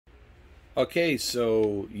Okay,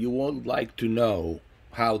 so you would like to know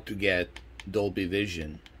how to get Dolby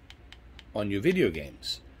Vision on your video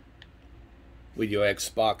games with your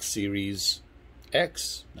Xbox Series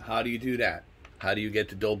X. How do you do that? How do you get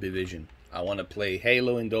to Dolby Vision? I want to play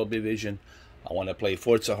Halo in Dolby Vision. I want to play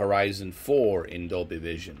Forza Horizon 4 in Dolby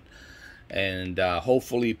Vision. And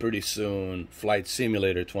hopefully pretty soon Flight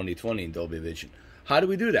Simulator 2020 in Dolby Vision. How do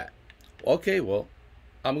we do that? Okay, well,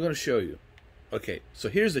 I'm going to show you. Okay, so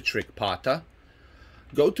here's the trick, Pata.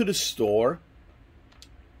 Go to the store,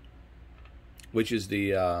 which is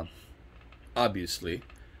the, obviously,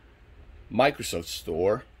 Microsoft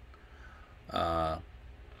Store. And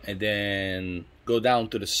then go down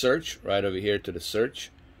to the search, right over here to the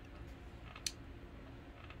search.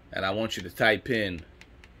 And I want you to type in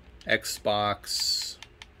Xbox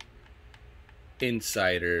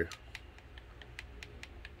Insider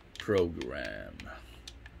Program.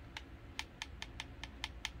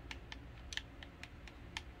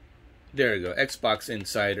 There you go, Xbox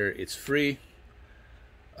Insider. It's free.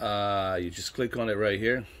 You just click on it right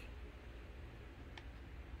here.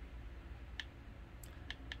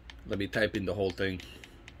 Let me type in the whole thing.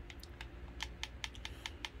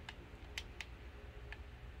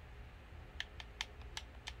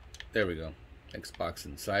 There we go, Xbox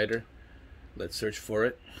Insider. Let's search for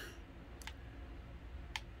it.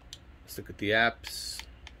 Let's look at the apps.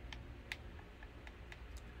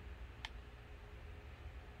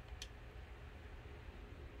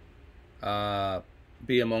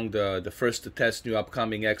 Be among the first to test new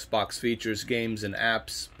upcoming Xbox features, games, and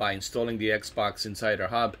apps by installing the Xbox Insider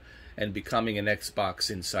Hub and becoming an Xbox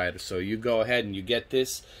Insider. So you go ahead and you get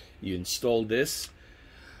this, you install this.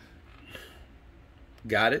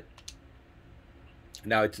 Got it?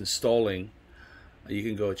 Now it's installing. You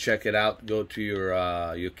can go check it out. Go to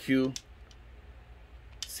your queue.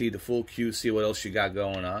 See the full queue. See what else you got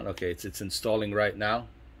going on. Okay, it's installing right now.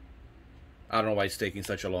 I don't know why it's taking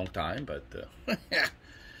such a long time, but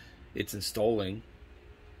it's installing.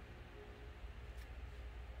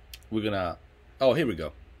 We're gonna. Oh, here we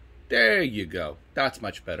go. There you go. That's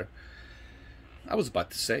much better. I was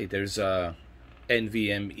about to say there's a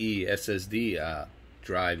NVMe SSD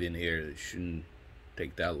drive in here. It shouldn't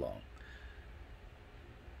take that long.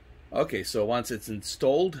 Okay, so once it's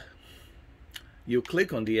installed, you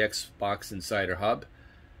click on the Xbox Insider Hub.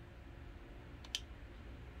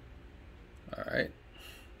 All right.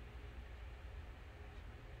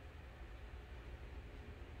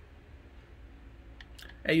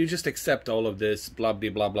 And you just accept all of this, blah, blah,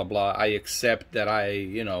 blah, blah, blah. I accept that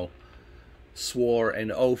I, swore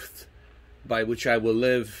an oath by which I will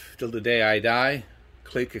live till the day I die.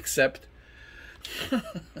 Click accept. All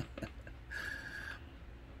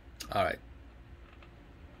right.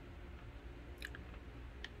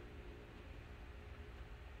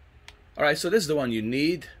 All right, so this is the one you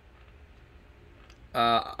need.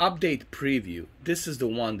 Update preview. This is the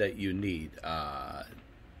one that you need.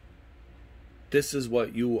 This is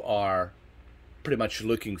what you are pretty much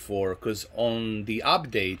looking for, because on the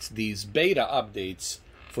updates, these beta updates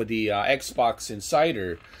for the Xbox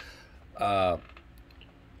Insider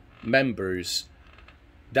members,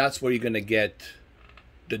 that's where you're gonna get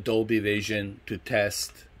the Dolby Vision to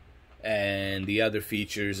test, and the other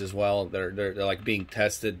features as well. They're like being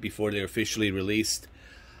tested before they're officially released.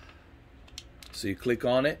 So you click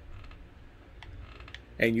on it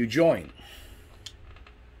and you join.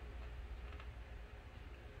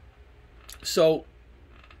 So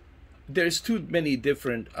there's too many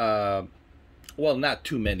different well, not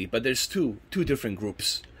too many, but there's two different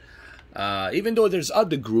groups. Even though there's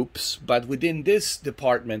other groups, but within this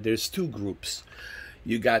department there's two groups.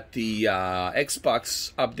 You got the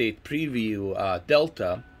Xbox Update Preview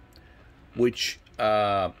Delta, which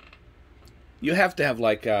you have to have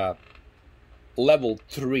like a level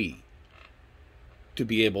 3 to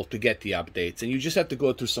be able to get the updates, and you just have to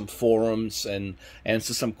go through some forums and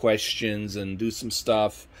answer some questions and do some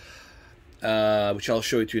stuff, which I'll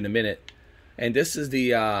show you to in a minute. And this is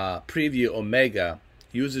the Preview Omega.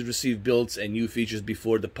 Users receive builds and new features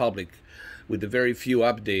before the public. With the very few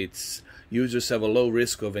updates, users have a low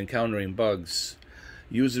risk of encountering bugs.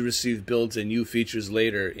 Users receive builds and new features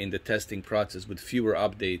later in the testing process. With fewer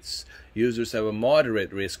updates, users have a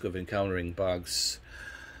moderate risk of encountering bugs.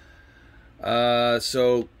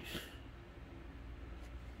 So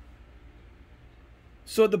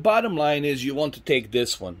the bottom line is you want to take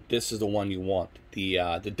this one. This is the one you want,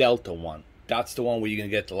 the Delta one. That's the one where you're going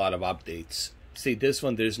to get a lot of updates. See, this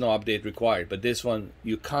one, there's no update required, but this one,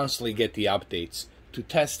 you constantly get the updates to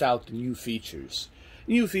test out the new features.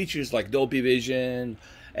 New features like Dolby Vision,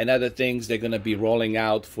 and other things they're going to be rolling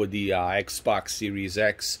out for the Xbox Series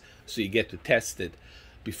X, so you get to test it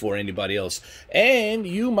before anybody else. And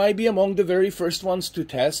you might be among the very first ones to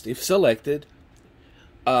test, if selected,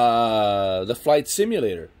 the Flight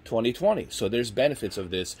Simulator 2020. So there's benefits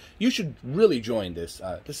of this. You should really join this.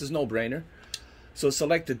 This is no-brainer. So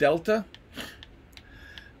select the Delta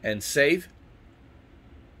and save.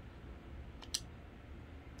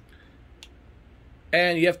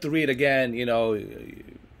 And you have to read again, you know,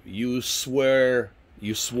 you swore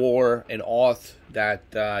an oath that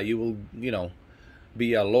you will, you know,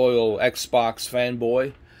 be a loyal Xbox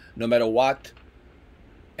fanboy no matter what.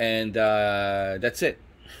 And that's it.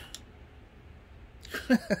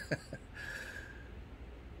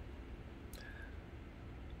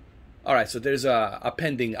 All right, so there's a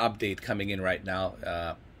pending update coming in right now.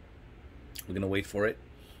 We're going to wait for it.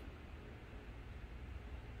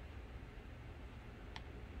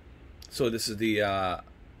 So this is the,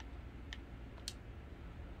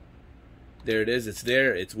 there it is, it's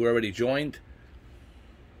there, we're already joined.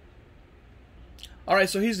 Alright,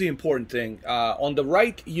 so here's the important thing. On the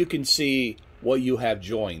right, you can see what you have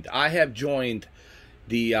joined. I have joined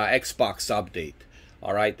the Xbox update,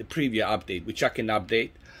 alright, the preview update, which I can update.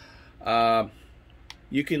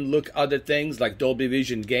 You can look other things like Dolby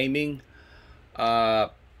Vision Gaming.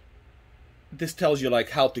 This tells you like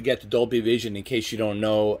how to get to Dolby Vision in case you don't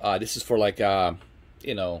know. This is for like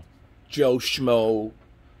you know, Joe Schmo,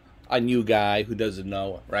 a new guy who doesn't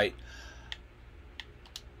know, right?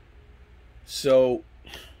 So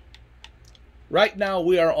right now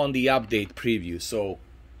we are on the update preview. So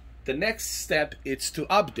the next step is to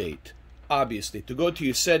update, obviously, to go to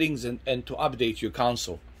your settings and to update your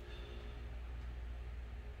console.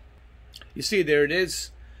 You see, there it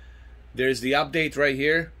is. There's the update right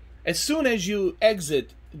here. As soon as you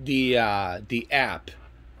exit the app,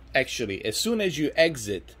 actually, as soon as you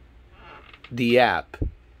exit the app,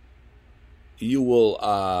 you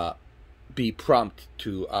will be prompted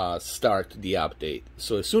to start the update.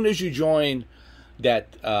 So as soon as you join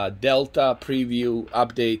that Delta preview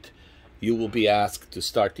update, you will be asked to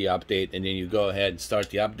start the update, and then you go ahead and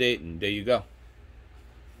start the update, and there you go.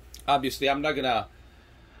 Obviously, I'm not gonna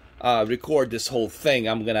record this whole thing.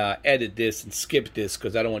 I'm gonna edit this and skip this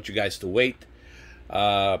because I don't want you guys to wait.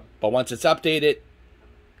 But once it's updated,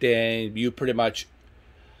 then you pretty much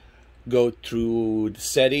go through the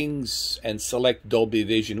settings and select Dolby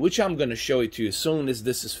Vision, which I'm gonna show it to you. As soon as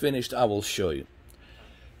this is finished, I will show you.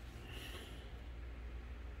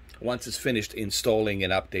 Once it's finished installing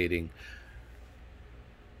and updating.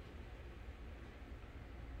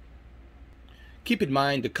 Keep in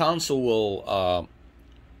mind the console will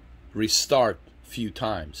restart a few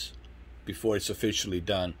times before it's officially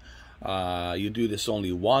done. You do this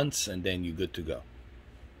only once and then you're good to go.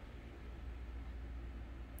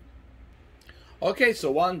 Okay, so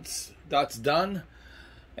once that's done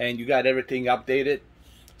and you got everything updated,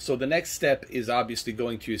 so the next step is obviously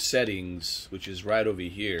going to your settings, which is right over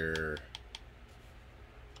here.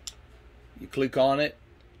 You click on it.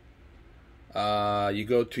 You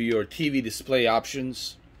go to your TV display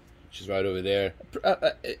options, which is right over there.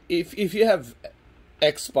 If you have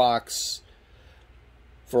Xbox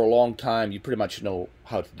for a long time, you pretty much know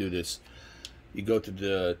how to do this. You go to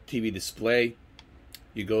the TV display.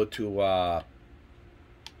 You go to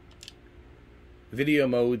video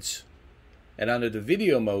modes, and under the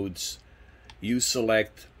video modes, you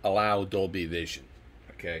select Allow Dolby Vision.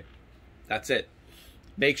 Okay, that's it.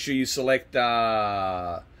 Make sure you select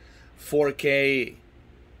 4K,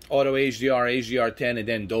 Auto HDR, HDR10, and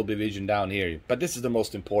then Dolby Vision down here. But this is the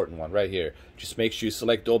most important one right here. Just make sure you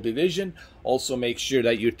select Dolby Vision. Also make sure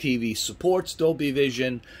that your TV supports Dolby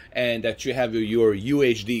Vision and that you have your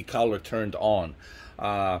UHD color turned on.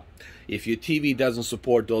 If your TV doesn't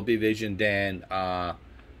support Dolby Vision, then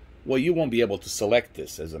well, you won't be able to select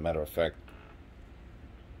this, as a matter of fact.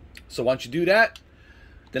 So once you do that,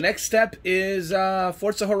 the next step is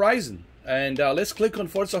Forza Horizon. And let's click on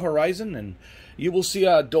Forza Horizon, and you will see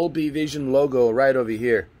a Dolby Vision logo right over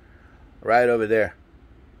here. Right over there.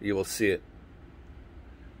 You will see it.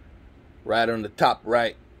 Right on the top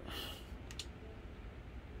right.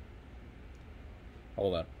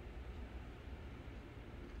 Hold on.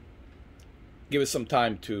 Give it some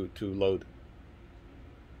time to load.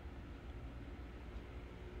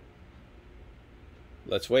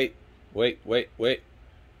 Let's wait. Wait.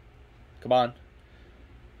 Come on.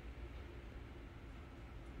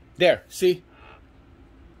 There, see?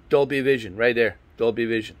 Dolby Vision, right there. Dolby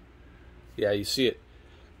Vision. Yeah, you see it.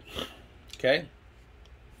 Okay.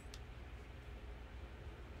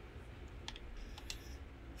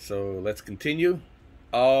 So let's continue.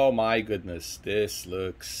 Oh my goodness, this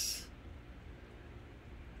looks.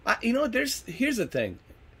 You know, here's the thing.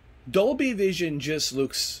 Dolby Vision just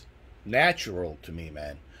looks natural to me,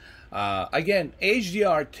 man. Again,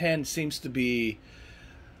 HDR10 seems to be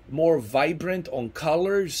more vibrant on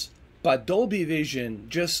colors, but Dolby Vision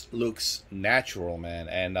just looks natural, man,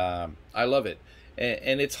 and I love it.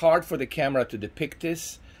 And it's hard for the camera to depict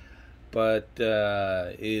this, but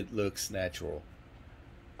it looks natural.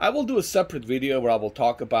 I will do a separate video where I will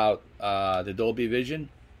talk about the Dolby Vision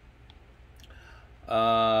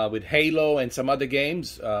with Halo and some other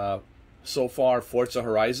games. So far, Forza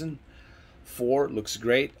Horizon 4 looks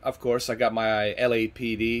great. Of course, I got my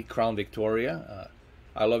LAPD Crown Victoria.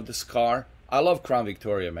 I love this car. I love Crown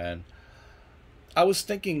Victoria, man. I was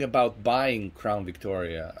thinking about buying Crown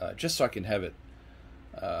Victoria just so I can have it.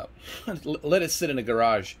 Let it sit in the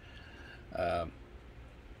garage. I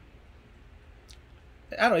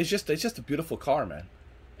don't know. It's just a beautiful car, man,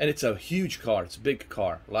 and it's a huge car. It's a big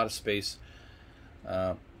car, a lot of space.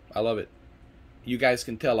 I love it. You guys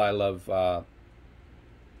can tell I love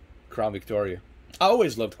Crown Victoria. I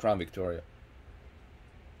always loved Crown Victoria.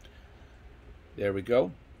 There we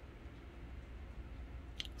go.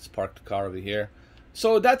 Let's park the car over here.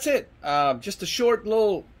 So that's it. Just a short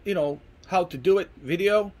little, how to do it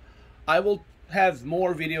video. I will have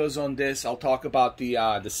more videos on this. I'll talk about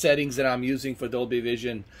the settings that I'm using for Dolby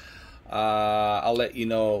Vision. I'll let you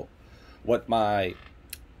know what my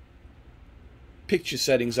picture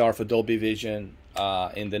settings are for Dolby Vision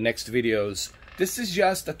in the next videos. This is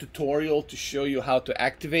just a tutorial to show you how to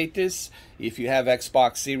activate this if you have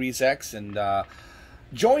Xbox Series X, and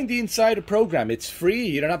join the Insider program. It's free.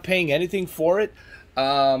 You're not paying anything for it.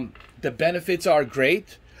 The benefits are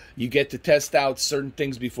great. You get to test out certain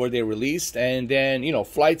things before they're released, and then,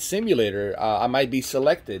 Flight Simulator, I might be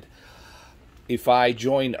selected if I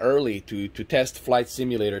join early to test Flight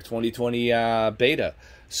Simulator 2020 beta.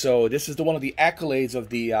 So this is one of the accolades of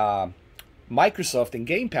the Microsoft and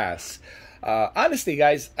Game Pass. Honestly,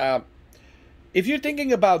 guys, if you're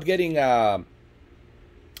thinking about getting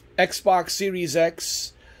Xbox Series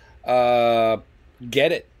X,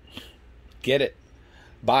 get it.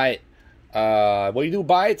 Buy it. What you do,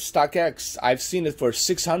 buy it, StockX. I've seen it for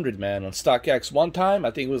 $600, man, on StockX. One time,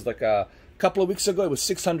 I think it was like a couple of weeks ago, it was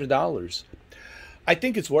 $600. I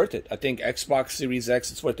think it's worth it. I think Xbox Series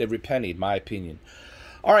X, it's worth every penny, in my opinion.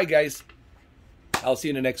 All right, guys. I'll see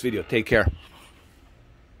you in the next video. Take care.